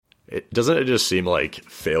Doesn't it just seem like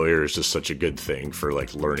failure is just such a good thing for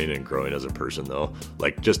like learning and growing as a person though?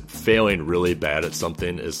 Like just failing really bad at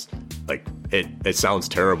something is like, it sounds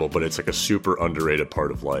terrible, but it's like a super underrated part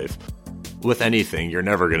of life. With anything, you're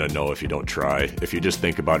never going to know if you don't try. If you just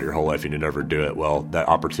think about it your whole life and you never do it, well, that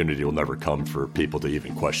opportunity will never come for people to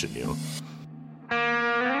even question you.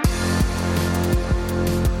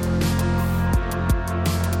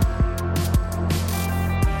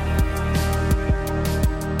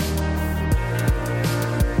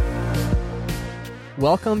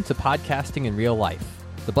 Welcome to Podcasting in Real Life,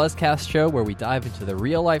 the Buzzcast show where we dive into the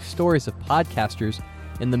real-life stories of podcasters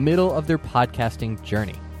in the middle of their podcasting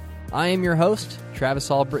journey. I am your host, Travis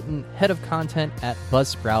Albritton, head of content at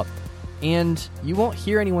Buzzsprout, and you won't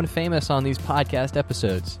hear anyone famous on these podcast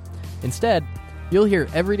episodes. Instead, you'll hear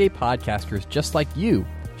everyday podcasters just like you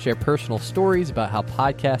share personal stories about how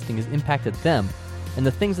podcasting has impacted them and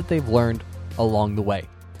the things that they've learned along the way.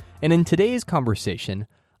 And in today's conversation,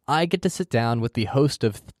 I get to sit down with the host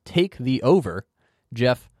of Take the Over,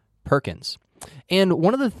 Jeff Perkins. And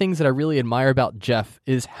one of the things that I really admire about Jeff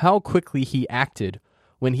is how quickly he acted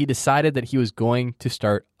when he decided that he was going to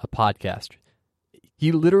start a podcast.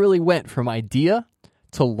 He literally went from idea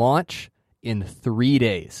to launch in 3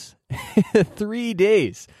 days. 3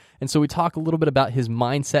 days. And so we talk a little bit about his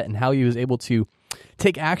mindset and how he was able to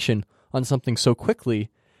take action on something so quickly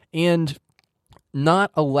and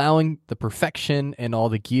not allowing the perfection and all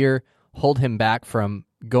the gear hold him back from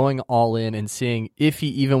going all in and seeing if he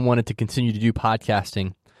even wanted to continue to do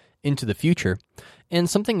podcasting into the future. And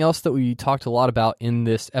something else that we talked a lot about in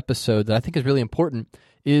this episode that I think is really important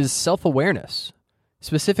is self-awareness,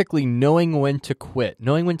 specifically knowing when to quit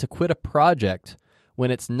a project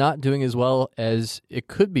when it's not doing as well as it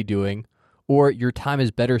could be doing, or your time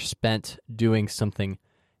is better spent doing something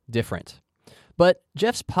different. But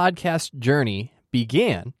Jeff's podcast journey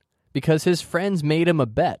began because his friends made him a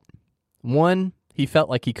bet, one he felt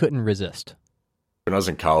like he couldn't resist. When I was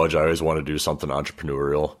in college, I always wanted to do something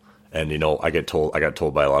entrepreneurial. And, I got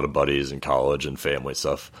told by a lot of buddies in college and family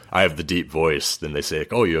stuff, I have the deep voice. Then they say,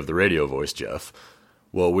 like, oh, you have the radio voice, Jeff.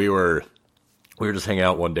 Well, we were just hanging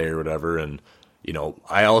out one day or whatever. And,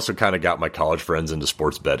 I also kind of got my college friends into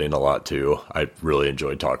sports betting a lot too. I really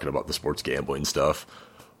enjoyed talking about the sports gambling stuff.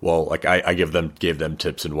 Well, like I gave them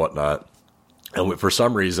tips and whatnot. And for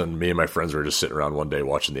some reason, me and my friends were just sitting around one day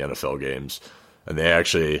watching the NFL games. And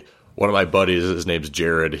one of my buddies, his name's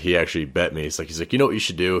Jared, he actually bet me. He's like, you know what you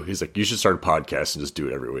should do? He's like, you should start a podcast and just do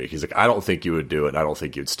it every week. He's like, I don't think you would do it, and I don't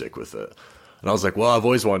think you'd stick with it. And I was like, well, I've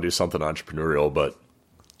always wanted to do something entrepreneurial, but,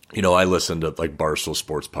 I listened to like Barstool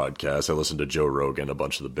Sports podcasts. I listened to Joe Rogan, a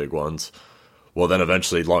bunch of the big ones. Well, then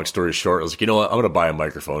eventually, long story short, I was like, you know what? I'm going to buy a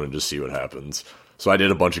microphone and just see what happens. So I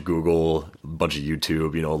did a bunch of Google, a bunch of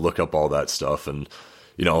YouTube, look up all that stuff. And,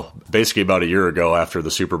 basically about a year ago after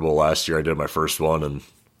the Super Bowl last year, I did my first one, and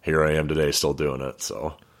here I am today still doing it.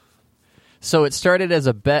 So it started as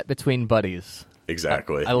a bet between buddies.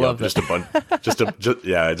 Exactly. I love that. Just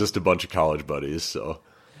a bunch of college buddies. So,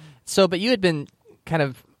 but you had been kind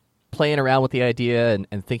of playing around with the idea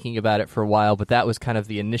and thinking about it for a while, but that was kind of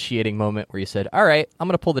the initiating moment where you said, all right, I'm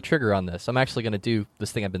going to pull the trigger on this. I'm actually going to do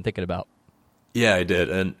this thing I've been thinking about. Yeah, I did.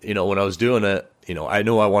 And, when I was doing it, I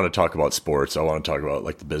know I want to talk about sports. I want to talk about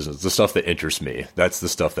like the business, the stuff that interests me. That's the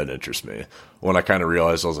stuff that interests me. When I kind of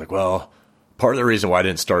realized, I was like, well, part of the reason why I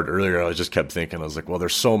didn't start earlier, I just kept thinking, I was like, well,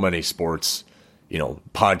 there's so many sports,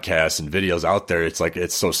 podcasts and videos out there. It's like,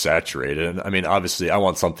 it's so saturated. And I mean, obviously I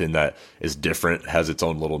want something that is different, has its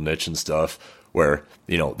own little niche and stuff where,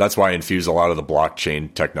 that's why I infuse a lot of the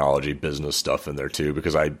blockchain technology business stuff in there too,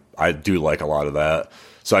 because I do like a lot of that.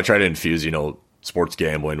 So I try to infuse, sports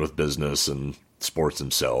gambling with business and sports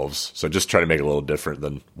themselves. So just try to make it a little different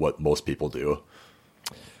than what most people do.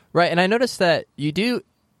 Right. And I noticed that it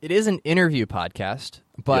is an interview podcast,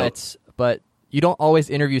 but you don't always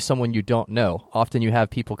interview someone you don't know. Often you have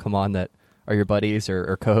people come on that are your buddies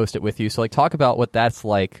or co-host it with you. So like talk about what that's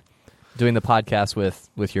like doing the podcast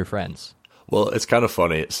with your friends. Well, it's kind of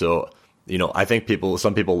funny. So, I think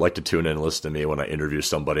some people like to tune in and listen to me when I interview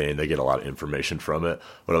somebody and they get a lot of information from it.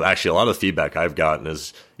 But actually a lot of the feedback I've gotten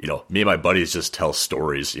is, me and my buddies just tell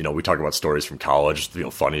stories. We talk about stories from college,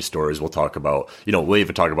 funny stories. We'll talk about, we'll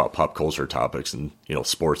even talk about pop culture topics and,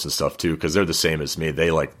 sports and stuff too, because they're the same as me.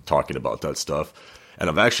 They like talking about that stuff. And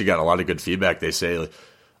I've actually gotten a lot of good feedback. They say,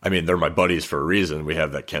 they're my buddies for a reason. We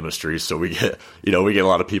have that chemistry. So we get a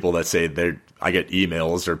lot of people that say I get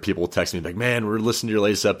emails or people text me like, man, we're listening to your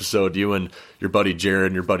latest episode. You and your buddy Jared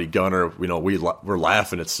and your buddy Gunnar, we're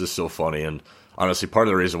laughing. It's just so funny. And honestly, part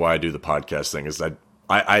of the reason why I do the podcast thing is that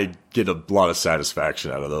I get a lot of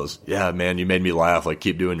satisfaction out of those. Yeah, man, you made me laugh. Like,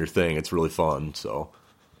 keep doing your thing. It's really fun. So,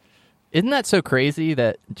 isn't that so crazy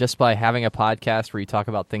that just by having a podcast where you talk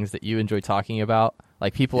about things that you enjoy talking about,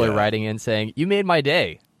 like people are writing in saying, you made my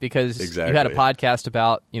day because you had a podcast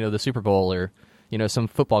about, the Super Bowl or, some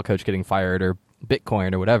football coach getting fired or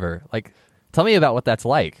Bitcoin or whatever. Like, tell me about what that's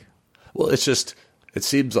like. Well, it's just, it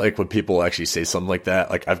seems like when people actually say something like that,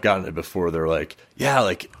 like I've gotten it before, they're like, yeah,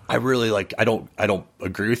 like I really like, I don't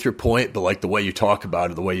agree with your point, but like the way you talk about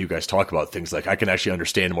it, the way you guys talk about things, like I can actually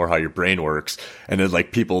understand more how your brain works. And then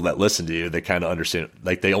like people that listen to you, they kind of understand,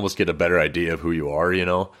 like they almost get a better idea of who you are,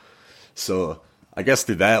 So I guess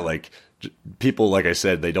through that, like people, like I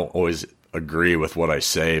said, they don't always agree with what I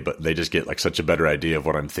say, but they just get like such a better idea of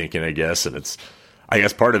what I'm thinking, I guess. And I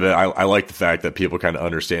guess part of it, I like the fact that people kind of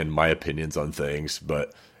understand my opinions on things,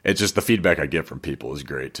 but it's just the feedback I get from people is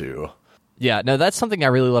great too. Yeah, no, that's something I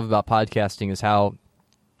really love about podcasting is how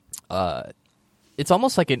it's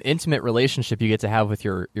almost like an intimate relationship you get to have with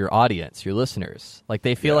your audience, your listeners. Like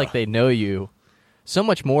they feel like they know you so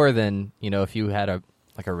much more than, if you had a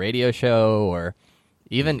radio show or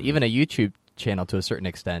even a YouTube channel to a certain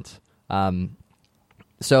extent.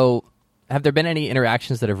 So have there been any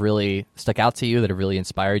interactions that have really stuck out to you, that have really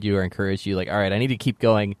inspired you or encouraged you? Like, all right, I need to keep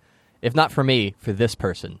going, if not for me, for this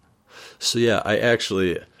person. So yeah,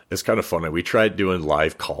 it's kind of funny. We tried doing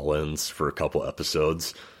live call-ins for a couple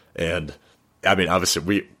episodes. And I mean, obviously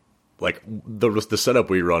we like the setup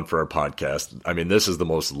we run for our podcast. I mean, this is the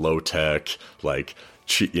most low tech, like,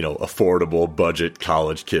 affordable budget,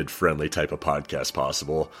 college kid friendly type of podcast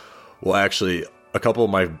possible. Well, actually a couple of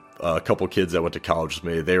my couple kids that went to college with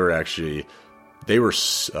me, they were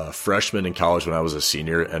freshmen in college when I was a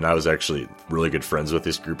senior, and I was actually really good friends with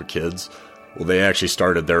this group of kids. Well, they actually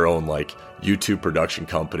started their own like YouTube production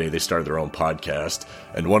company. They started their own podcast,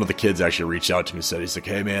 and one of the kids actually reached out to me and said, he's like,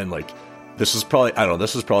 hey man, like this was probably,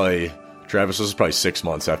 Travis, this was probably 6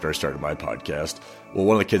 months after I started my podcast. Well,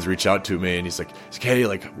 one of the kids reached out to me and he's like, hey,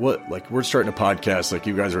 like what, like we're starting a podcast. Like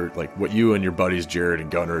you guys are like what you and your buddies, Jared and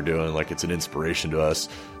Gunnar, are doing. Like it's an inspiration to us.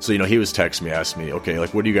 So, he was texting me, asking me, okay,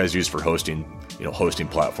 like what do you guys use for hosting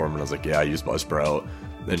platform? And I was like, yeah, I use Buzzsprout.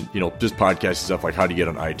 And, just podcast stuff, like how do you get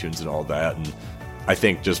on iTunes and all that. And I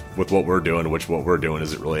think just with what we're doing, which what we're doing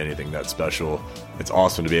isn't really anything that special. It's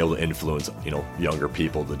awesome to be able to influence, younger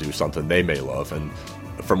people to do something they may love. And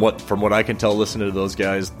from what I can tell, listening to those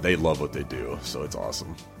guys, they love what they do, so it's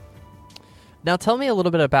awesome. Now, tell me a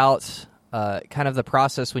little bit about kind of the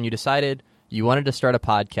process when you decided you wanted to start a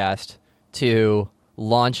podcast to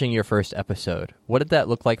launching your first episode. What did that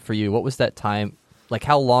look like for you? What was that time? Like,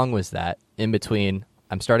 how long was that in between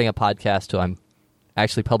I'm starting a podcast to I'm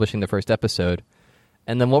actually publishing the first episode?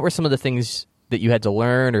 And then what were some of the things that you had to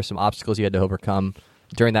learn or some obstacles you had to overcome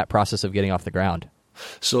during that process of getting off the ground?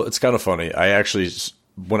 So it's kind of funny.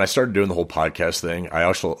 When I started doing the whole podcast thing, I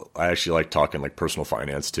actually like talking like personal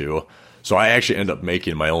finance too. So I actually ended up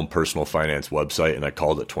making my own personal finance website, and I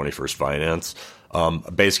called it 21st Finance.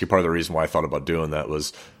 Basically, part of the reason why I thought about doing that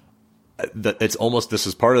was that this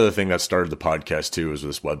is part of the thing that started the podcast too, is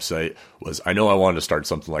this website. Was I know I wanted to start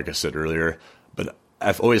something, like I said earlier, but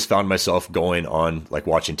I've always found myself going on like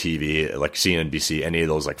watching TV, like CNBC, any of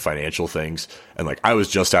those like financial things. And like I was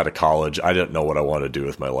just out of college. I didn't know what I wanted to do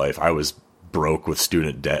with my life. I was broke with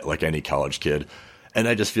student debt like any college kid. And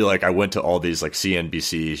I just feel like I went to all these like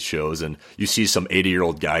CNBC shows, and you see some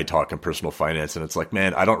 80-year-old guy talking personal finance, and it's like,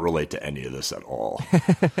 man, I don't relate to any of this at all.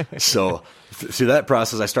 So through that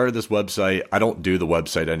process, I started this website. I don't do the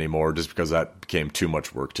website anymore just because that became too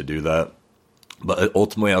much work to do that. But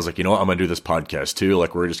ultimately I was like, I'm going to do this podcast too.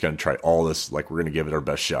 Like we're just going to try all this. Like we're going to give it our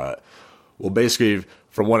best shot. Well, basically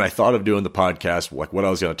from when I thought of doing the podcast, like what I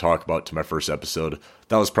was going to talk about to my first episode,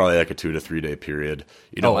 that was probably like a 2 to 3 day period.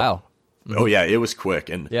 Oh, wow. Mm-hmm. Oh yeah, it was quick.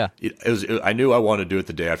 And yeah, I knew I wanted to do it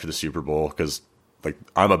the day after the Super Bowl because like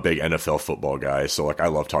I'm a big NFL football guy. So like I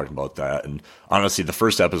love talking about that. And honestly, the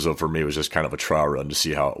first episode for me was just kind of a trial run to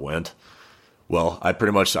see how it went. Well,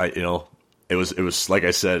 it was like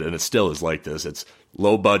I said, and it still is like this. It's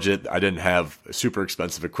low budget. I didn't have super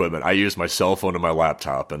expensive equipment. I used my cell phone and my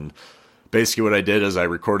laptop. And basically what I did is I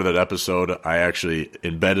recorded that episode. I actually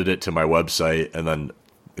embedded it to my website. And then,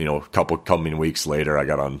 a couple coming weeks later, I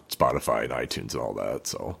got on Spotify and iTunes and all that.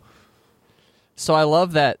 So I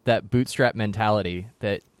love that bootstrap mentality,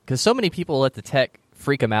 that because so many people let the tech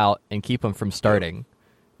freak them out and keep them from starting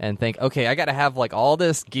and think, okay, I got to have like all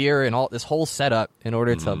this gear and all this whole setup in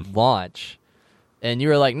order to launch. And you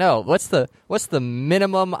were like, no, what's the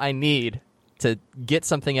minimum I need to get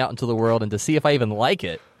something out into the world and to see if I even like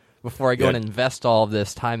it before I go and invest all of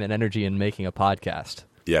this time and energy in making a podcast?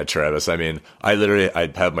 Yeah, Travis. I mean, I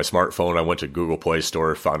have my smartphone. I went to Google Play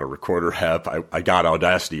Store, found a recorder app. I got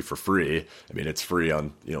Audacity for free. I mean, it's free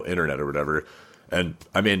on, internet or whatever. And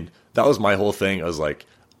I mean, that was my whole thing. I was like,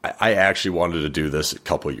 I actually wanted to do this a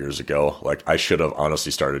couple of years ago. Like, I should have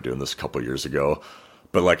honestly started doing this a couple of years ago.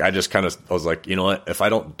 But like, I was like, you know what? If I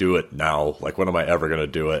don't do it now, like, when am I ever going to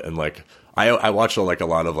do it? And like, I watch like a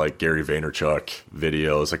lot of like Gary Vaynerchuk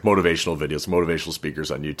videos, like motivational videos, motivational speakers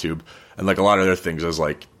on YouTube. And like a lot of their things is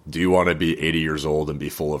like, do you want to be 80 years old and be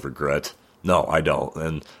full of regret? No, I don't.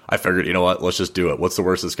 And I figured, you know what? Let's just do it. What's the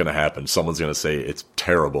worst that's going to happen? Someone's going to say it's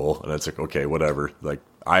terrible. And it's like, okay, whatever. Like,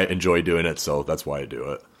 I enjoy doing it. So that's why I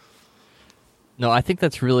do it. No, I think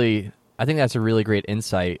that's a really great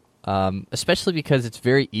insight. Especially because it's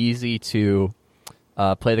very easy to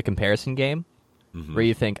play the comparison game. Mm-hmm. Where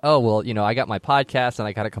you think, oh, well, I got my podcast and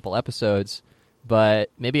I got a couple episodes, but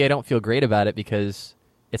maybe I don't feel great about it because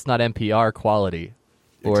it's not NPR quality,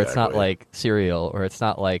 or It's not like Serial, or it's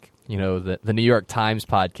not like, the New York Times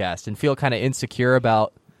podcast, and feel kind of insecure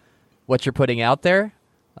about what you're putting out there.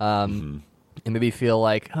 And maybe feel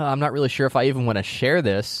like, I'm not really sure if I even want to share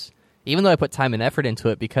this, even though I put time and effort into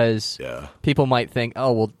it, because people might think,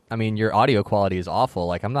 oh, well, I mean, your audio quality is awful.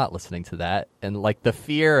 Like, I'm not listening to that. And like the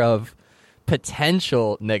fear of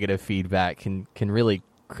potential negative feedback can really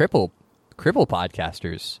cripple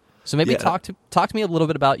podcasters. So maybe talk to me a little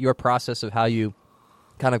bit about your process of how you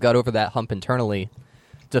kind of got over that hump internally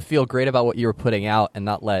to feel great about what you were putting out and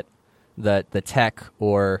not let the tech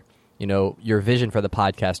or your vision for the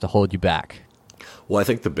podcast to hold you back. Well, I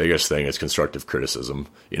think the biggest thing is constructive criticism.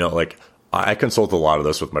 Like, I consult a lot of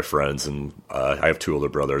this with my friends, and I have two older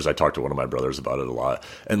brothers. I talk to one of my brothers about it a lot.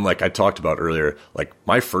 And like I talked about earlier, like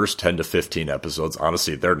my first 10 to 15 episodes,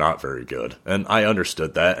 honestly, they're not very good. And I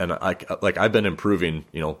understood that. And I've been improving,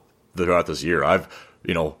 throughout this year.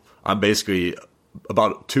 I'm basically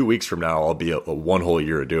about 2 weeks from now, I'll be a one whole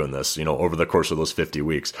year of doing this. Over the course of those 50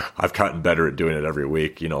 weeks, I've gotten better at doing it every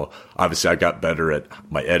week. Obviously I got better at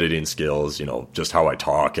my editing skills, just how I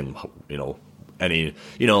talk and, any,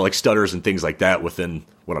 like stutters and things like that within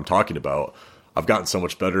what I'm talking about. I've gotten so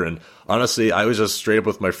much better. And honestly, I was just straight up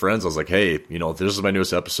with my friends. I was like, hey, this is my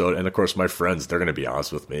newest episode. And of course, my friends, they're going to be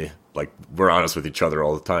honest with me. Like, we're honest with each other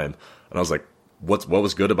all the time. And I was like, what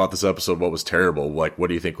was good about this episode? What was terrible? Like, what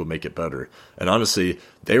do you think would make it better? And honestly,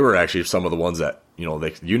 they were actually some of the ones that,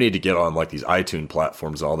 you need to get on like these iTunes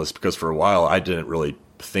platforms and all this, because for a while I didn't really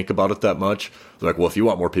think about it that much. They're like, well, if you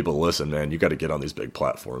want more people to listen, man, you got to get on these big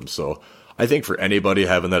platforms. So I think for anybody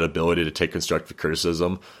having that ability to take constructive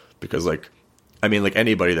criticism, because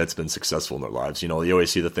anybody that's been successful in their lives, you always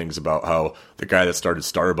see the things about how the guy that started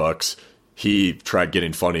Starbucks, he tried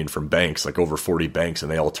getting funding from banks, like over 40 banks, and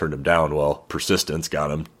they all turned him down. Well, persistence got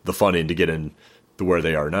him the funding to get in to where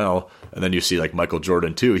they are now. And then you see like Michael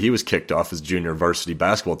Jordan too. He was kicked off his junior varsity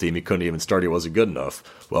basketball team. He couldn't even start. He wasn't good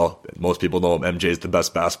enough. Well, most people know him. MJ is the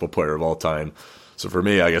best basketball player of all time. So for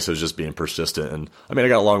me, I guess it was just being persistent. And I mean, I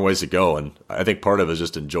got a long ways to go. And I think part of it is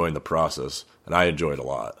just enjoying the process. And I enjoy it a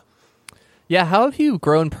lot. Yeah. How have you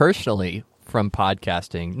grown personally from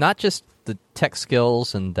podcasting? Not just the tech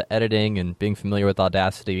skills and the editing and being familiar with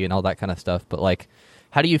Audacity and all that kind of stuff, but like,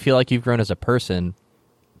 how do you feel like you've grown as a person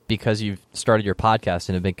because you've started your podcast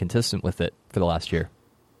and have been consistent with it for the last year?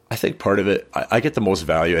 I think part of it, I get the most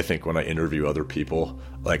value, I think, when I interview other people.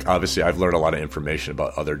 Like, obviously, I've learned a lot of information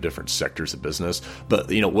about other different sectors of business.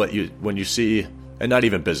 But, when you see, and not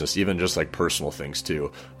even business, even just like personal things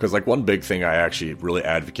too. Because like one big thing I actually really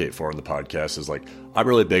advocate for in the podcast is like, I'm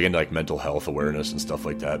really big into like mental health awareness and stuff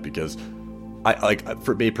like that. Because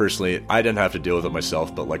for me personally, I didn't have to deal with it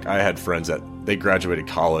myself, but like I had friends that they graduated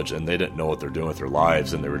college and they didn't know what they're doing with their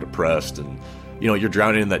lives and they were depressed. And, you're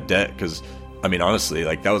drowning in that debt because, I mean, honestly,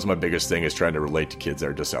 like that was my biggest thing, is trying to relate to kids that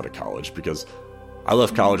are just out of college, because I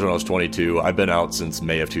left college when I was 22. I've been out since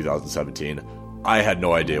May of 2017. I had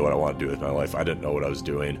no idea what I wanted to do with my life. I didn't know what I was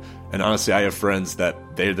doing. And honestly, I have friends that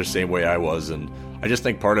they're the same way I was. And I just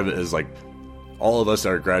think part of it is like all of us that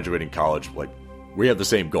are graduating college, like we have the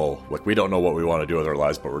same goal. Like we don't know what we want to do with our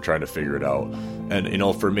lives, but we're trying to figure it out.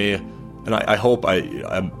 And, for me, and I hope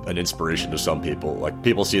I'm an inspiration to some people. Like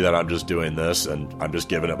people see that I'm just doing this and I'm just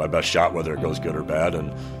giving it my best shot, whether it goes good or bad.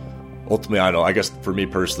 And ultimately, I guess for me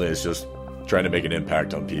personally, it's just trying to make an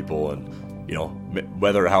impact on people, and,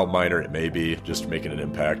 whether how minor it may be, just making an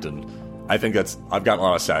impact. And I think I've gotten a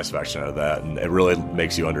lot of satisfaction out of that. And it really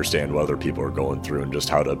makes you understand what other people are going through and just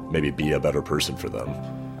how to maybe be a better person for them.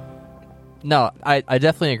 No, I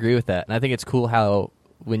definitely agree with that. And I think it's cool how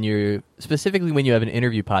when you have an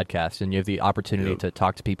interview podcast and you have the opportunity to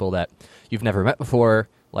talk to people that you've never met before,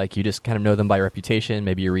 Like you just kind of know them by reputation.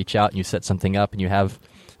 Maybe you reach out and you set something up and you have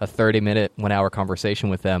a 30-minute, 1-hour conversation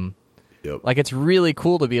with them. Yep. Like it's really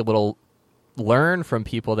cool to be able to learn from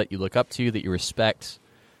people that you look up to, that you respect,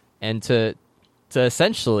 and to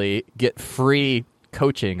essentially get free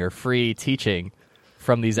coaching or free teaching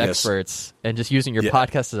from these experts, and just using your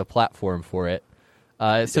podcast as a platform for it.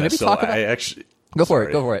 Talk about. Go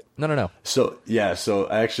for it. No. So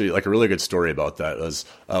I actually, like, a really good story about that was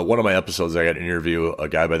one of my episodes. I got to interview a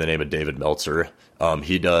guy by the name of David Meltzer.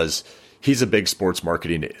 He's a big sports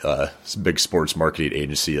marketing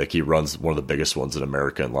agency. Like, he runs one of the biggest ones in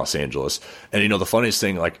America in Los Angeles. And, the funniest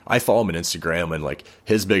thing, like, I follow him on Instagram, and, like,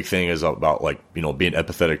 his big thing is about, like, being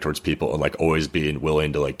empathetic towards people and, like, always being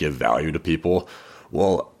willing to, like, give value to people.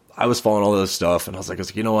 Well, I was following all this stuff, and I was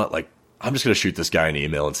like, you know what? Like, I'm just going to shoot this guy an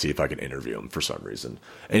email and see if I can interview him for some reason.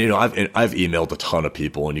 And, I've emailed a ton of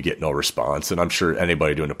people and you get no response. And I'm sure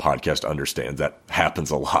anybody doing a podcast understands that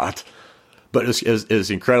happens a lot. But it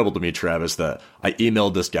was incredible to me, Travis, that I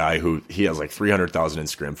emailed this guy who he has like 300,000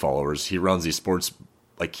 Instagram followers. He runs these sports,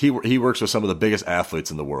 like he works with some of the biggest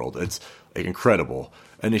athletes in the world. It's like incredible.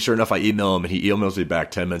 And sure enough, I email him and he emails me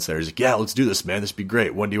back 10 minutes later. He's like, yeah, let's do this, man. This would be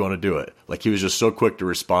great. When do you want to do it? Like, he was just so quick to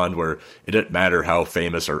respond, where it didn't matter how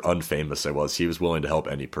famous or unfamous I was. He was willing to help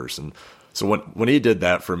any person. So when he did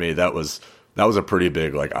that for me, that was a pretty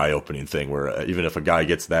big, like, eye-opening thing, where even if a guy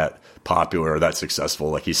gets that popular or that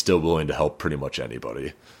successful, like, he's still willing to help pretty much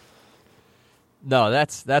anybody. No,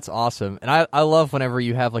 that's awesome. And I love whenever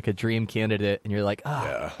you have like a dream candidate and you're like,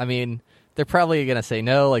 I mean, they're probably going to say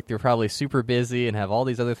no. Like, they're probably super busy and have all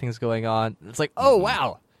these other things going on. It's like, oh,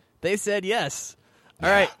 wow, they said yes. All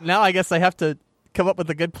right, now I guess I have to come up with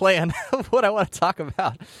a good plan of what I want to talk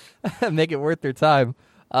about and make it worth their time.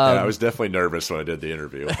 I was definitely nervous when I did the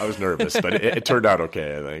interview. I was nervous, but it turned out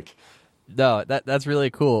okay, I think. No, that's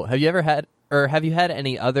really cool. Have you had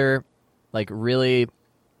any other, like, really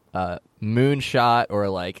moonshot, or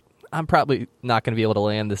like, I'm probably not going to be able to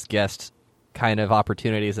land this guest kind of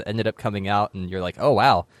opportunities that ended up coming out and you're like, oh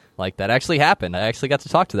wow, like, that actually happened, I actually got to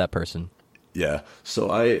talk to that person? Yeah,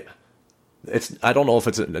 so I don't know if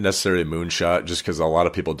it's necessarily a moonshot, just because a lot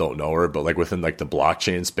of people don't know her, but like within like the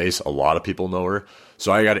blockchain space, a lot of people know her.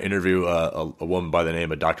 So I got to interview a woman by the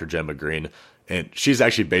name of Dr. Gemma Green, and she's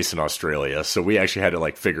actually based in Australia. So we actually had to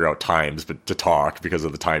like figure out times to talk because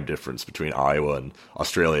of the time difference between Iowa and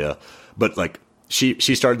Australia. But like, she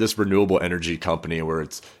started this renewable energy company where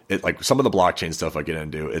it like some of the blockchain stuff I get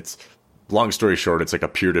into, it's, long story short, it's like a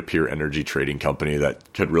peer-to-peer energy trading company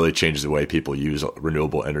that could really change the way people use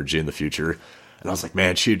renewable energy in the future. And I was like,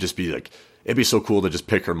 man, she'd just be like, it'd be so cool to just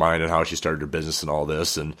pick her mind on how she started her business and all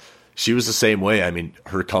this. And she was the same way. I mean,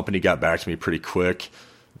 her company got back to me pretty quick.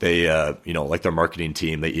 They, like their marketing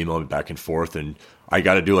team, they emailed me back and forth, and I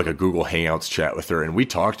got to do like a Google Hangouts chat with her. And we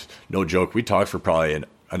talked, no joke, for probably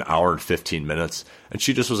an hour and 15 minutes. And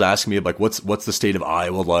she just was asking me, like, what's the state of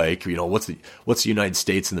Iowa like? What's the United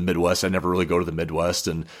States and the Midwest? I never really go to the Midwest.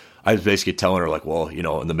 And I was basically telling her, like, well,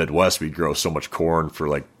 in the Midwest, we grow so much corn for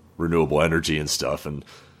like renewable energy and stuff. And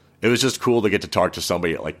it was just cool to get to talk to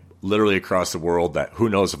somebody like literally across the world that who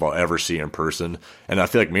knows if I'll ever see in person. And I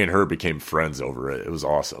feel like me and her became friends over it. It was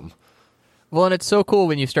awesome. Well, and it's so cool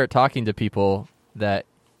when you start talking to people that,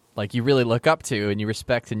 like, you really look up to and you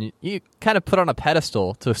respect, and you kind of put on a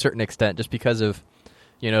pedestal to a certain extent, just because of,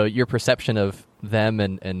 your perception of them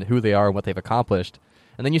and who they are and what they've accomplished.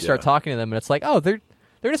 And then you start talking to them and it's like, oh, they're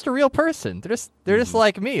just a real person. They're just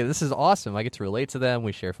like me. This is awesome. I get to relate to them.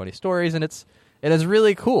 We share funny stories, and it is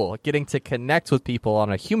really cool getting to connect with people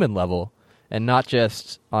on a human level and not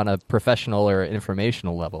just on a professional or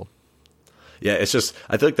informational level. Yeah, it's just,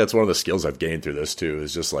 I think that's one of the skills I've gained through this too,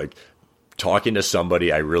 is just like talking to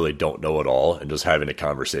somebody I really don't know at all and just having a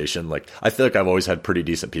conversation. Like, I feel like I've always had pretty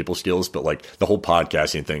decent people skills, but like the whole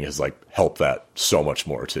podcasting thing has like helped that so much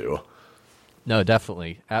more too. No,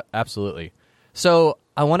 definitely. Absolutely. So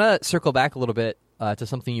I want to circle back a little bit to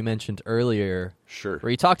something you mentioned earlier. Sure. Where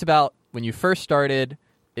you talked about when you first started,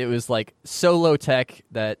 it was like so low tech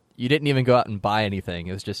that you didn't even go out and buy anything.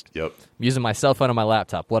 It was just using my cell phone and my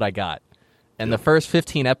laptop, what I got. And the first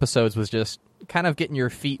 15 episodes was just kind of getting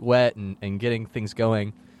your feet wet and getting things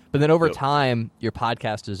going. But then over time, your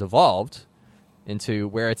podcast has evolved into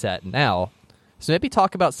where it's at now. So maybe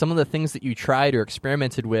talk about some of the things that you tried or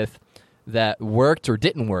experimented with that worked or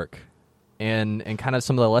didn't work, and kind of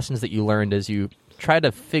some of the lessons that you learned as you try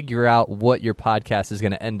to figure out what your podcast is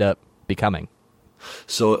going to end up becoming.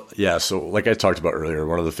 So like I talked about earlier,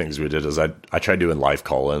 one of the things we did is I tried doing live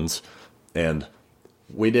call-ins, and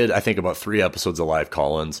we did, I think, about 3 episodes of live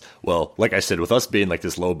call-ins. Well, like I said, with us being like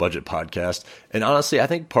this low budget podcast, and honestly, I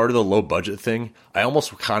think part of the low budget thing, I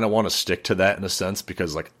almost kind of want to stick to that in a sense,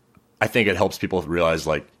 because like, I think it helps people realize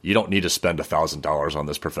like, you don't need to spend $1,000 on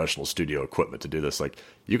this professional studio equipment to do this. Like,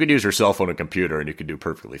 you could use your cell phone and computer and you could do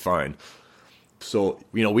perfectly fine. So,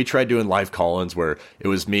 we tried doing live call-ins where it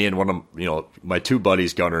was me and one of, my 2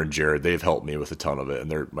 buddies, Gunnar and Jared. They've helped me with a ton of it, and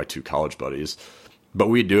they're my 2 college buddies. But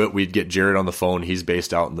we'd do it. We'd get Jared on the phone. He's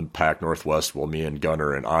based out in the Pac Northwest, while me and Gunnar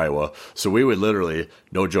are in Iowa. So we would literally,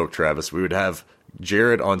 no joke, Travis, we would have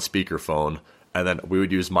Jared on speakerphone, and then we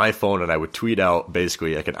would use my phone, and I would tweet out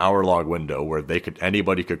basically like an hour-long window where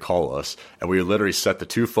anybody could call us, and we would literally set the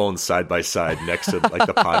 2 phones side by side next to like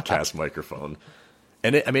the podcast microphone.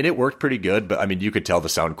 And it worked pretty good, but you could tell the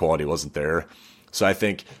sound quality wasn't there. So I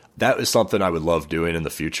think that is something I would love doing in the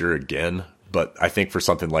future again. But I think for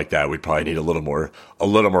something like that, we'd probably need a little more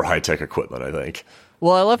high-tech equipment, I think.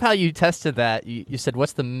 Well, I love how you tested that. You said,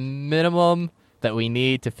 what's the minimum that we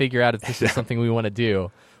need to figure out if this is something we want to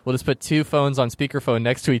do? We'll just put 2 phones on speakerphone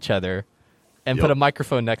next to each other and put a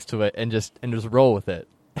microphone next to it and just roll with it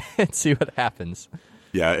and see what happens.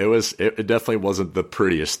 Yeah, it definitely wasn't the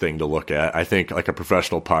prettiest thing to look at. I think like a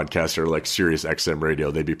professional podcaster like Sirius XM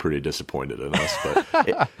Radio, they'd be pretty disappointed in us.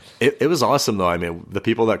 But it was awesome though. The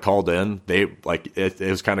people that called in, it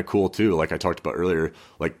was kind of cool too. Like I talked about earlier,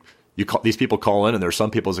 like these people call in and there's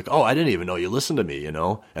some people like, oh, I didn't even know you listened to me,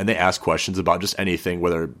 and they ask questions about just anything,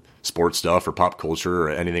 whether sports stuff or pop culture or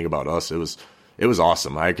anything about us. It was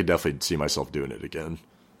awesome. I could definitely see myself doing it again.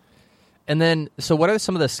 And then, so what are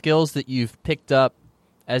some of the skills that you've picked up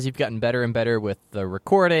as you've gotten better and better with the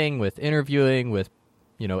recording, with interviewing, with,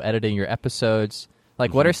 editing your episodes?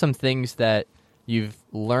 Like, what are some things that you've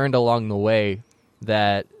learned along the way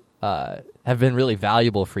that have been really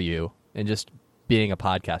valuable for you in just being a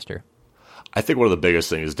podcaster? I think one of the biggest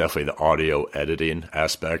things is definitely the audio editing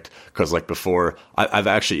aspect. Because like before, I've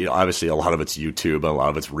actually, obviously a lot of it's YouTube and a lot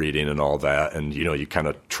of it's reading and all that. And, you kind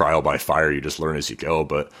of trial by fire, you just learn as you go.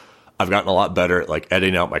 But I've gotten a lot better at like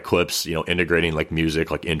editing out my clips, integrating like music,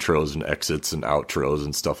 like intros and exits and outros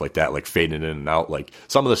and stuff like that, like fading in and out, like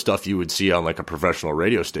some of the stuff you would see on like a professional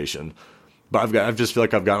radio station. But I just feel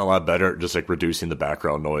like I've gotten a lot better at just like reducing the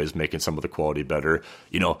background noise, making some of the quality better,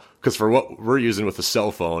 because for what we're using with a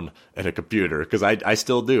cell phone and a computer, because I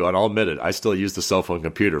still do, and I'll admit it, I still use the cell phone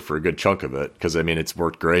computer for a good chunk of it, because it's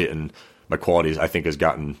worked great, and my quality, I think, has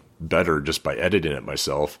gotten better just by editing it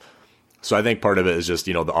myself. So I think part of it is just,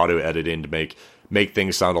 the audio editing to make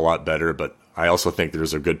things sound a lot better. But I also think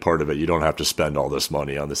there's a good part of it. You don't have to spend all this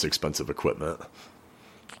money on this expensive equipment.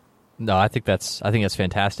 No, I think that's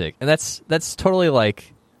fantastic. And that's totally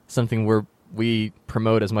like something we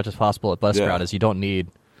promote as much as possible at Buzzsprout is you don't need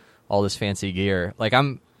all this fancy gear. Like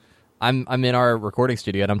I'm in our recording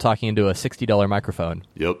studio and I'm talking into a $60 microphone.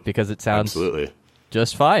 Yep. Because it sounds absolutely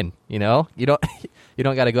just fine, You don't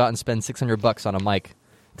got to go out and spend $600 on a mic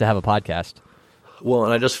to have a podcast. Well,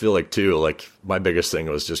 and I just feel like too, like my biggest thing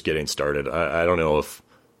was just getting started. I don't know if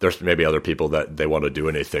there's maybe other people that they want to do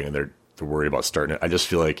anything and they're worried about starting it. I just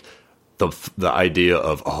feel like the idea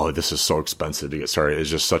of, oh, this is so expensive to get started is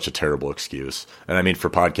just such a terrible excuse. And for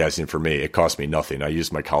podcasting, for me, it cost me nothing. I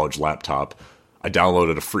used my college laptop. I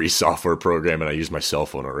downloaded a free software program and I used my cell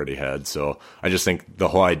phone I already had. So I just think the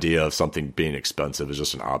whole idea of something being expensive is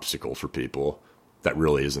just an obstacle for people that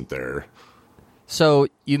really isn't there. So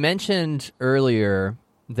you mentioned earlier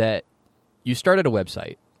that you started a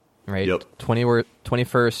website, right? Yep.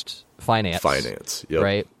 21st Finance. Finance, yep.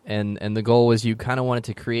 Right? And the goal was you kind of wanted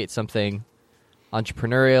to create something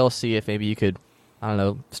entrepreneurial, see if maybe you could,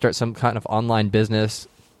 start some kind of online business,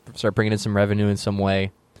 start bringing in some revenue in some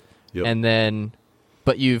way. Yep. And then,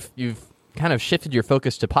 but you've kind of shifted your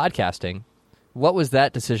focus to podcasting. What was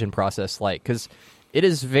that decision process like? Because it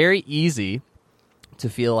is very easy to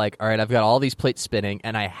feel like, all right, I've got all these plates spinning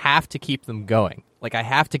and I have to keep them going. Like I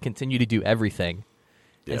have to continue to do everything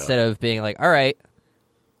instead of being like, all right,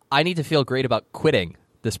 I need to feel great about quitting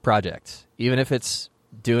this project, even if it's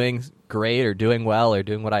doing great or doing well or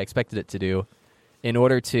doing what I expected it to do, in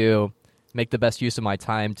order to make the best use of my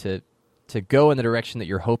time to go in the direction that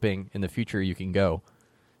you're hoping in the future you can go.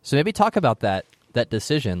 So maybe talk about that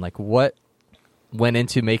decision. Like what went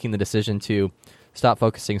into making the decision to stop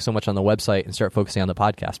focusing so much on the website and start focusing on the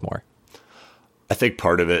podcast more? I think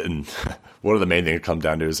part of it, and one of the main things it comes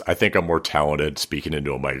down to is I think I'm more talented speaking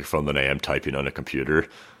into a microphone than I am typing on a computer.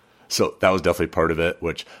 So that was definitely part of it,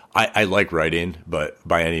 which I like writing, but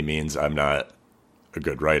by any means, I'm not a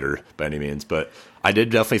good writer by any means. But I did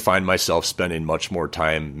definitely find myself spending much more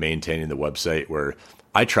time maintaining the website, where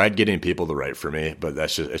I tried getting people to write for me, but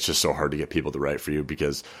it's just so hard to get people to write for you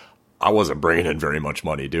because I wasn't bringing in very much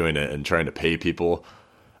money doing it and trying to pay people.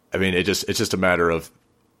 I mean, it's just a matter of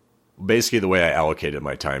basically the way I allocated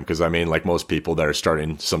my time. Because I mean, like most people that are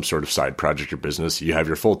starting some sort of side project or business, you have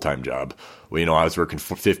your full-time job. Well, I was working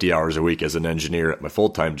 50 hours a week as an engineer at my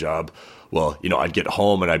full-time job. Well, I'd get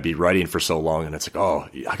home and I'd be writing for so long, and it's like, oh,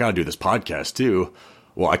 I got to do this podcast too.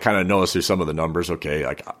 Well, I kind of noticed through some of the numbers, okay,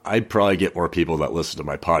 like I'd probably get more people that listen to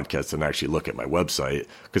my podcast than actually look at my website.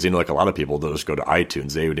 Because, like a lot of people, they'll just go to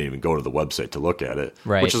iTunes. They wouldn't even go to the website to look at it,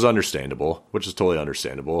 right. Which is understandable, which is totally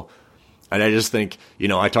understandable. And I just think,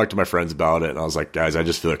 I talked to my friends about it, and I was like, guys, I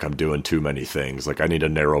just feel like I'm doing too many things. Like I need to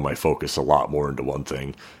narrow my focus a lot more into one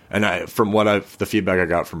thing. And the feedback I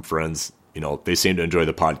got from friends, they seem to enjoy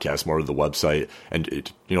the podcast more than the website. And,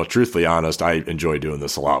 truthfully honest, I enjoy doing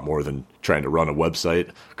this a lot more than trying to run a website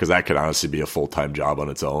because that could honestly be a full-time job on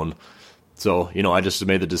its own. So, I just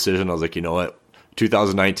made the decision. I was like, you know what?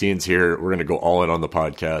 2019's here. We're going to go all in on the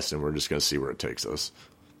podcast, and we're just going to see where it takes us.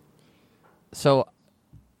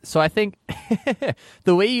 So I think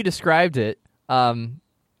the way you described it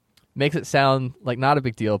makes it sound like not a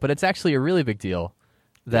big deal, but it's actually a really big deal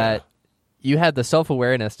that you had the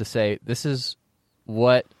self-awareness to say, this is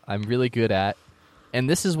what I'm really good at, and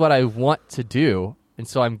this is what I want to do, and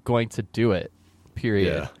so I'm going to do it,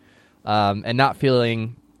 period. Yeah. And not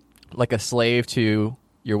feeling like a slave to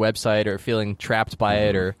your website or feeling trapped by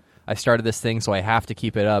it or I started this thing so I have to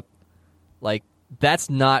keep it up. Like, that's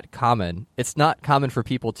not common. It's not common for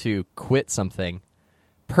people to quit something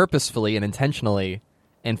purposefully and intentionally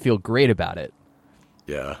and feel great about it.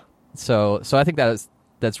 Yeah. So I think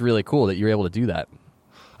that's really cool that you're able to do that.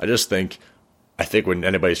 I think when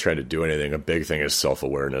anybody's trying to do anything, a big thing is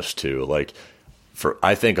self-awareness too. Like,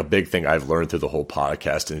 I think a big thing I've learned through the whole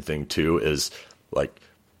podcasting thing too is like,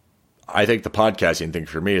 I think the podcasting thing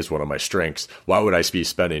for me is one of my strengths. Why would I be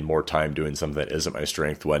spending more time doing something that isn't my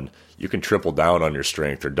strength when you can triple down on your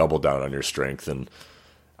strength or double down on your strength? And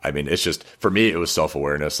I mean, it's just, for me, it was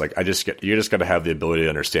self-awareness. Like, you just got to have the ability to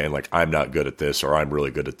understand, like, I'm not good at this or I'm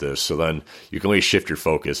really good at this. So then you can at least shift your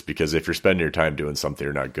focus, because if you're spending your time doing something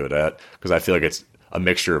you're not good at, because I feel like it's a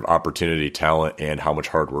mixture of opportunity, talent, and how much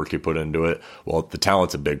hard work you put into it. Well, the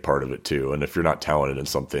talent's a big part of it too. And if you're not talented in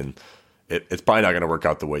something, it's probably not going to work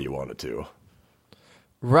out the way you want it to.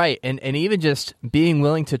 Right. And even just being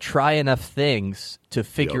willing to try enough things to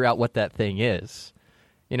figure out what that thing is.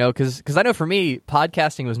 Because I know for me,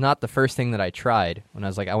 podcasting was not the first thing that I tried when I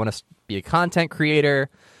was like, I want to be a content creator.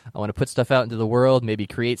 I want to put stuff out into the world, maybe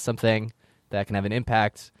create something that can have an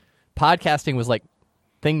impact. Podcasting was like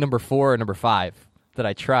thing number 4 or number 5 that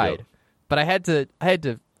I tried. Yep. But I had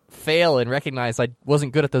to fail and recognize I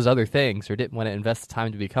wasn't good at those other things or didn't want to invest the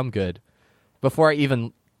time to become good before I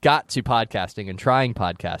even got to podcasting and trying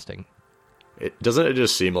podcasting. Doesn't it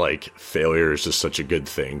just seem like failure is just such a good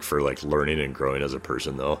thing for like learning and growing as a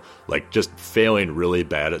person though? Like, just failing really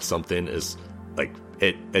bad at something is like,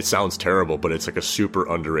 it sounds terrible, but it's like a super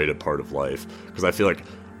underrated part of life. Because I feel like,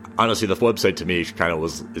 honestly, the website to me kind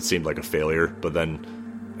of it seemed like a failure, but then,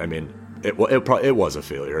 I mean, it was a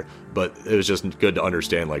failure, but it was just good to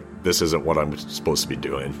understand, like, this isn't what I'm supposed to be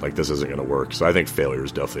doing. Like, this isn't going to work. So I think failure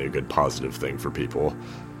is definitely a good positive thing for people.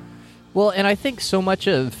 Well, and I think so much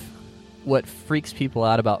of what freaks people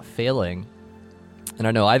out about failing, and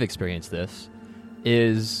I know I've experienced this,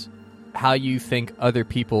 is how you think other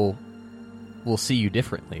people will see you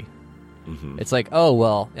differently. Mm-hmm. It's like, oh,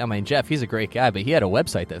 well, I mean, Jeff, he's a great guy, but he had a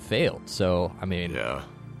website that failed. So, I mean,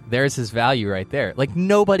 there's his value right there. Like,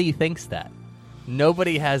 nobody thinks that.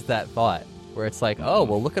 Nobody has that thought where it's like, oh,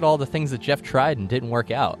 well, look at all the things that Jeff tried and didn't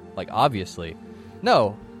work out. Like, obviously.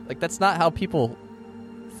 No, like, that's not how people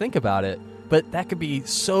think about it. But that could be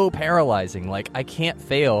so paralyzing. Like, I can't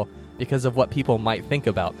fail because of what people might think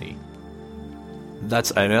about me.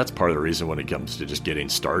 That's part of the reason when it comes to just getting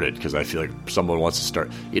started, because I feel like someone wants to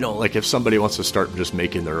start, like if somebody wants to start just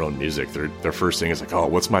making their own music, their first thing is like, oh,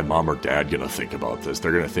 what's my mom or dad going to think about this?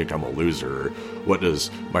 They're going to think I'm a loser. Or what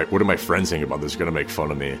do my friends think about this? They're going to make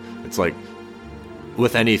fun of me. It's like,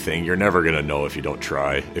 with anything, you're never going to know if you don't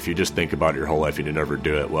try. If you just think about it your whole life and you never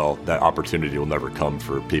do it, well, that opportunity will never come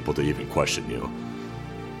for people to even question you.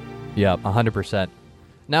 Yeah, 100%.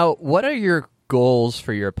 Now, what are your goals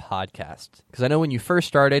for your podcast? Because I know when you first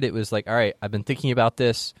started, it was like, all right, I've been thinking about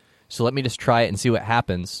this, so let me just try it and see what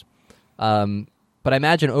happens. But I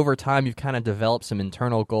imagine over time, you've kind of developed some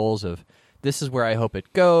internal goals of, this is where I hope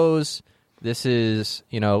it goes. This is,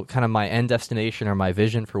 kind of my end destination or my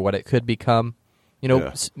vision for what it could become.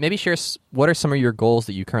 Maybe share what are some of your goals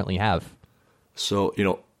that you currently have? So,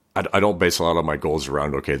 I don't base a lot of my goals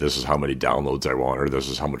around, okay, this is how many downloads I want, or this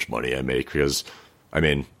is how much money I make, because, I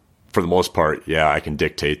mean, for the most part, yeah, I can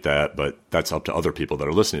dictate that, but that's up to other people that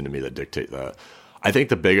are listening to me that dictate that. I think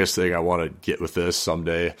the biggest thing I want to get with this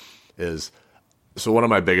someday is, so one of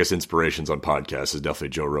my biggest inspirations on podcasts is definitely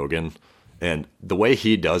Joe Rogan. And the way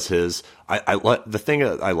he does his, the thing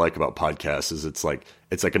that I like about podcasts is it's like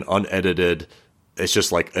an unedited, it's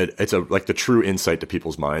just like like the true insight to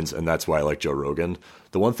people's minds, and that's why I like Joe Rogan.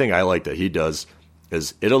 The one thing I like that he does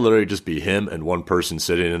is it'll literally just be him and one person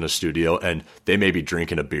sitting in a studio, and they may be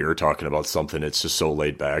drinking a beer, talking about something. It's just so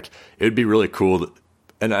laid back. It would be really cool,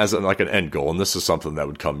 and as like an end goal, and this is something that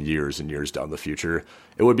would come years and years down the future,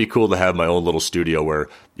 it would be cool to have my own little studio where,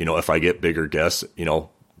 you know, if I get bigger guests, you know,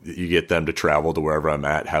 you get them to travel to wherever I'm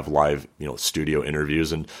at, have live, you know, studio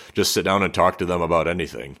interviews, and just sit down and talk to them about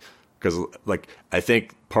anything. Because, like, I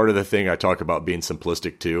think part of the thing I talk about being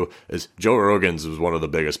simplistic too is Joe Rogan's was one of the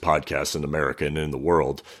biggest podcasts in America and in the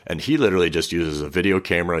world, and he literally just uses a video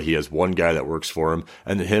camera. He has one guy that works for him,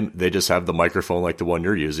 and they just have the microphone like the one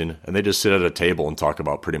you're using, and they just sit at a table and talk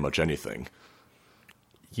about pretty much anything.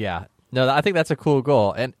 Yeah, no, I think that's a cool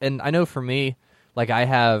goal, and I know for me, like, I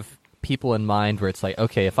have people in mind where it's like,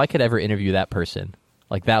 okay, if I could ever interview that person,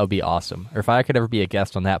 like, that would be awesome, or if I could ever be a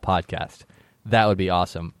guest on that podcast, that would be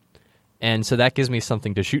awesome. And so that gives me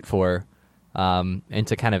something to shoot for, and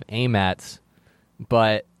to kind of aim at.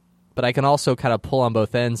 But I can also kind of pull on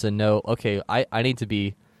both ends and know, okay, I need to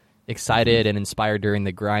be excited and inspired during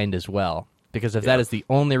the grind as well. Because if that is the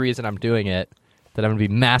only reason I'm doing it, then I'm going to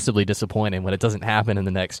be massively disappointed when it doesn't happen in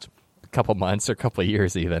the next couple months or couple of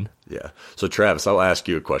years even. Yeah. So Travis, I'll ask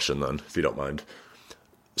you a question then, if you don't mind.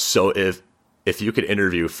 So if you could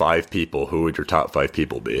interview 5 people, who would your top 5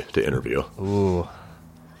 people be to interview? Ooh.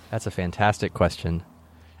 That's a fantastic question.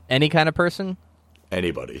 Any kind of person?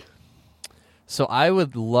 Anybody. So I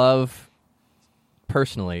would love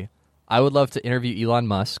to interview Elon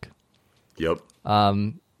Musk. Yep.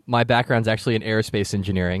 My background's actually in aerospace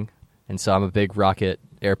engineering, and so I'm a big rocket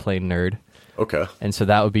airplane nerd. Okay. And so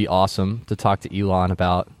that would be awesome to talk to Elon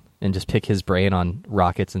about and just pick his brain on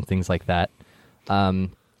rockets and things like that. I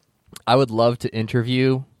would love to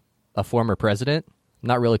interview a former president. I'm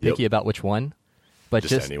not really picky about which one. But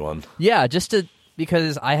just anyone. Yeah,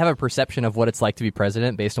 because I have a perception of what it's like to be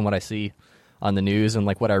president based on what I see on the news and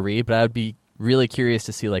like what I read. But I would be really curious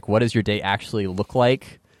to see like what does your day actually look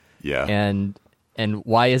like? Yeah. And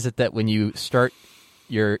why is it that when you start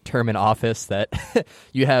your term in office that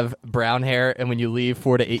you have brown hair, and when you leave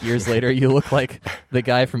 4 to 8 years later, you look like the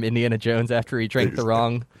guy from Indiana Jones after he drank the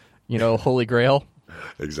wrong, Holy Grail?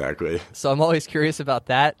 Exactly. So I'm always curious about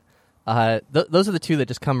that. Those are the 2 that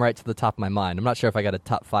just come right to the top of my mind. I'm not sure if I got a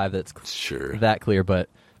top 5 that's that clear, but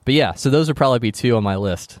yeah, so those would probably be 2 on my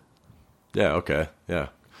list. Yeah, okay, yeah.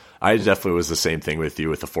 I definitely was the same thing with you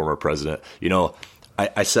with the former president.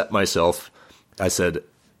 I set myself, I said,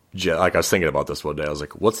 like I was thinking about this one day, I was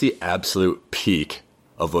like, what's the absolute peak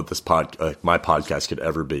of what this my podcast could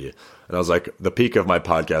ever be? And I was like, the peak of my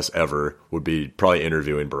podcast ever would be probably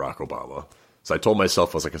interviewing Barack Obama. So I told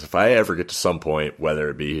myself, I was like, if I ever get to some point, whether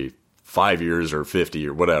it be 5 years or 50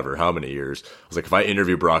 or whatever, how many years, I was like, if I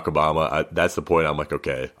interview Barack Obama, that's the point. I'm like,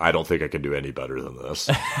 okay, I don't think I can do any better than this.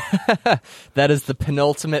 That is the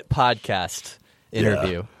penultimate podcast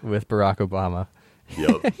interview with Barack Obama.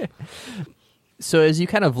 Yep. So as you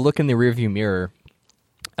kind of look in the rearview mirror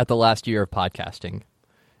at the last year of podcasting,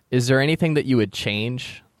 is there anything that you would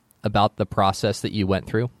change about the process that you went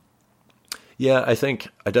through? Yeah, I think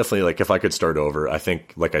I definitely, like, if I could start over, I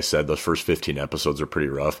think, like I said, those first 15 episodes are pretty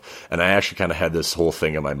rough. And I actually kind of had this whole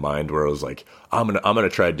thing in my mind where I was like, I'm gonna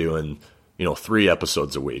try doing, 3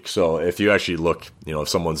 episodes a week. So if you actually look, if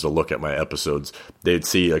someone's to look at my episodes, they'd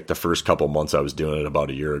see like the first couple months I was doing it about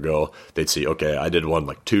a year ago, they'd see, okay, I did one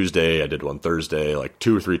like Tuesday, I did one Thursday, like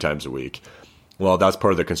 2 or 3 times a week. Well, that's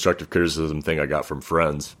part of the constructive criticism thing I got from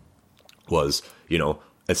friends was,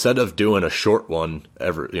 instead of doing a short one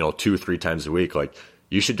every, 2 or 3 times a week, like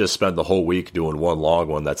you should just spend the whole week doing one long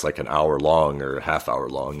one that's like an hour long or a half hour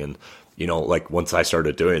long. And, like once I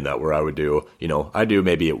started doing that, where I would do, I do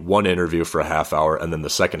maybe one interview for a half hour, and then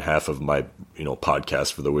the second half of my,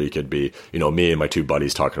 podcast for the week, it'd be, me and my 2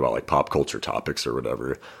 buddies talking about like pop culture topics or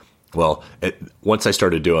whatever. Well, once I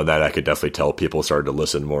started doing that, I could definitely tell people started to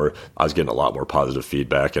listen more. I was getting a lot more positive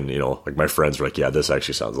feedback, and, like my friends were like, yeah, this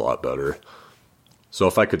actually sounds a lot better. So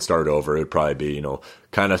if I could start over, it'd probably be,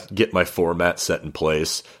 kind of get my format set in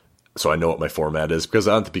place so I know what my format is. Because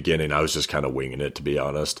at the beginning, I was just kind of winging it, to be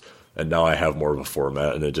honest. And now I have more of a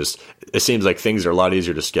format, and it seems like things are a lot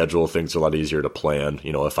easier to schedule. Things are a lot easier to plan,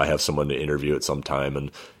 if I have someone to interview at some time. And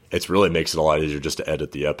it really makes it a lot easier just to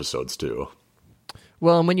edit the episodes too.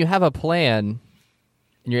 Well, and when you have a plan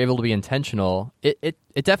and you're able to be intentional, it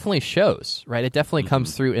definitely shows, right? It definitely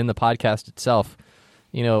comes through in the podcast itself.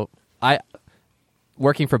 You know,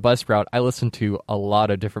 working for Buzzsprout, I listen to a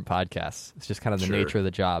lot of different podcasts. It's just kind of the nature of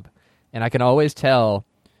the job. And I can always tell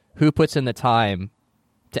who puts in the time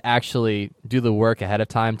to actually do the work ahead of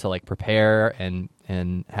time to like prepare and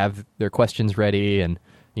have their questions ready and,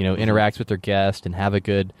 you know, interact with their guest and have a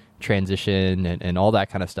good transition and all that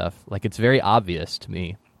kind of stuff. Like, it's very obvious to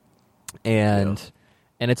me. And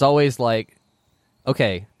it's always like,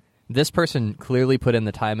 okay, this person clearly put in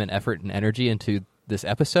the time and effort and energy into this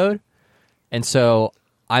episode. And so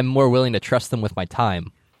I'm more willing to trust them with my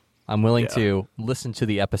time. I'm willing to listen to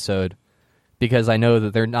the episode because I know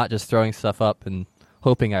that they're not just throwing stuff up and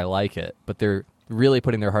hoping I like it, but they're really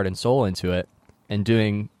putting their heart and soul into it and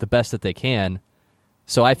doing the best that they can.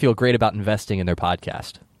 So I feel great about investing in their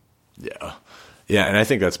podcast. Yeah. Yeah, and I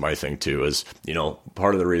think that's my thing too, is, you know,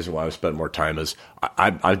 part of the reason why I've spent more time is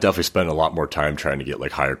I've definitely spent a lot more time trying to get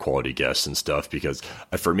like higher quality guests and stuff, because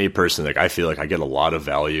for me personally, like I feel like I get a lot of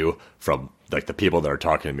value from like the people that are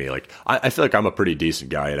talking to me. Like I feel like I'm a pretty decent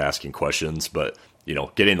guy at asking questions, but you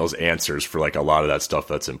know, getting those answers for like a lot of that stuff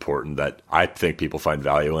that's important that I think people find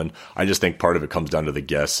value in. I just think part of it comes down to the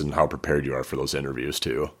guests and how prepared you are for those interviews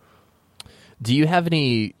too. Do you have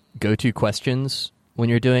any go-to questions when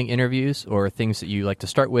you're doing interviews, or things that you like to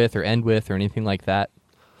start with or end with or anything like that?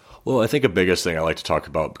 Well, I think a biggest thing I like to talk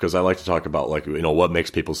about, because I like to talk about like, you know, what makes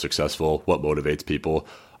people successful, what motivates people.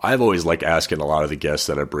 I've always liked asking a lot of the guests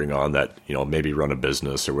that I bring on that, you know, maybe run a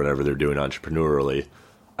business or whatever they're doing entrepreneurially.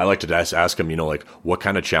 I like to ask them, you know, like, what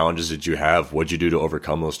kind of challenges did you have? What'd you do to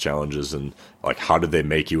overcome those challenges? And like, how did they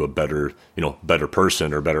make you a better, you know, better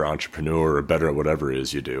person or better entrepreneur or better at whatever it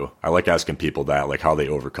is you do? I like asking people that, like how they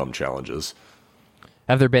overcome challenges.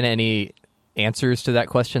 Have there been any answers to that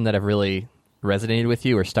question that have really resonated with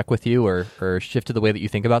you or stuck with you or shifted the way that you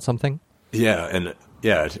think about something? Yeah. And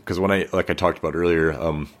yeah, because when I talked about earlier,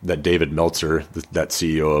 that David Meltzer, that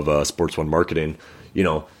CEO of Sports One Marketing, you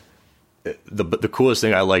know, the coolest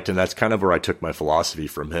thing I liked, and that's kind of where I took my philosophy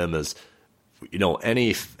from him, is, you know, and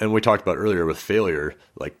we talked about earlier with failure,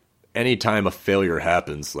 like anytime a failure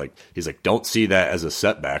happens, like he's like, don't see that as a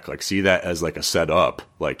setback, like see that as like a setup.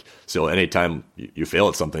 Like, so anytime you fail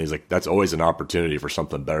at something, he's like, that's always an opportunity for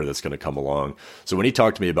something better that's going to come along. So when he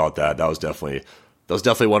talked to me about that, that was definitely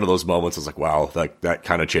one of those moments. I was like, wow, that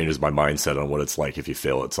kind of changes my mindset on what it's like if you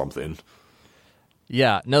fail at something.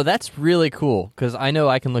 Yeah, no, that's really cool, because I know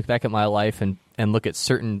I can look back at my life and look at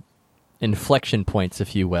certain inflection points,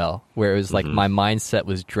 if you will, where it was like my mindset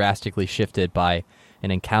was drastically shifted by an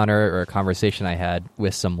encounter or a conversation I had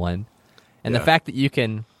with someone. And the fact that you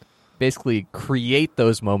can basically create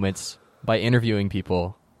those moments by interviewing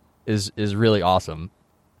people is really awesome.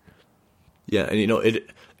 Yeah, and you know,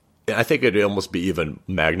 I think it'd almost be even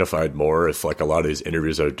magnified more if like a lot of these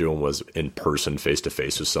interviews I was doing was in person, face to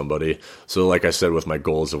face with somebody. So like I said, with my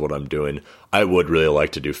goals of what I'm doing, I would really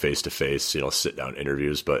like to do face to face, you know, sit down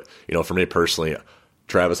interviews. But, you know, for me personally,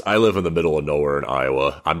 Travis, I live in the middle of nowhere in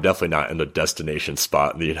Iowa. I'm definitely not in the destination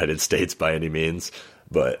spot in the United States by any means,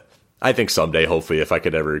 but I think someday, hopefully, if I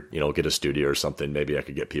could ever, you know, get a studio or something, maybe I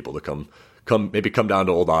could get people to come down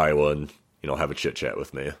to old Iowa and, you know, have a chit chat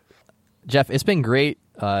with me. Jeff, it's been great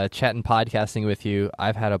chatting podcasting with you.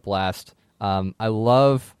 I've had a blast. I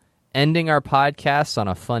love ending our podcasts on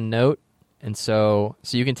a fun note, and so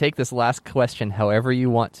you can take this last question however you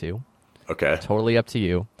want to. Okay. Totally up to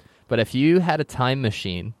you. But if you had a time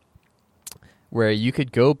machine where you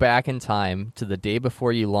could go back in time to the day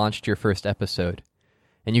before you launched your first episode,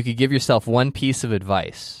 and you could give yourself one piece of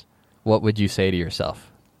advice, what would you say to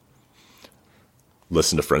yourself?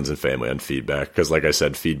 Listen to friends and family on feedback, because like I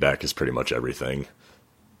said, feedback is pretty much everything.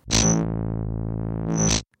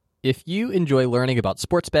 If you enjoy learning about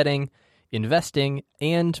sports betting, investing,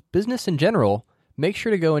 and business in general, make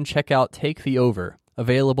sure to go and check out Take the Over,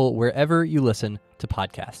 available wherever you listen to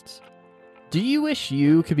podcasts. Do you wish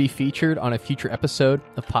you could be featured on a future episode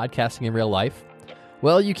of Podcasting in Real Life?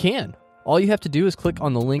 Well, you can. All you have to do is click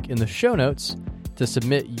on the link in the show notes to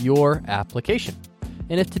submit your application.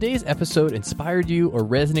 And if today's episode inspired you or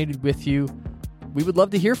resonated with you, we would love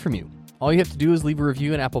to hear from you. All you have to do is leave a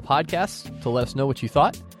review in Apple Podcasts to let us know what you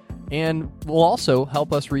thought, and will also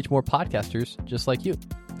help us reach more podcasters just like you.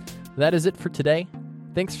 That is it for today.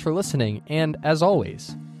 Thanks for listening, and as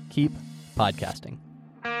always, keep podcasting.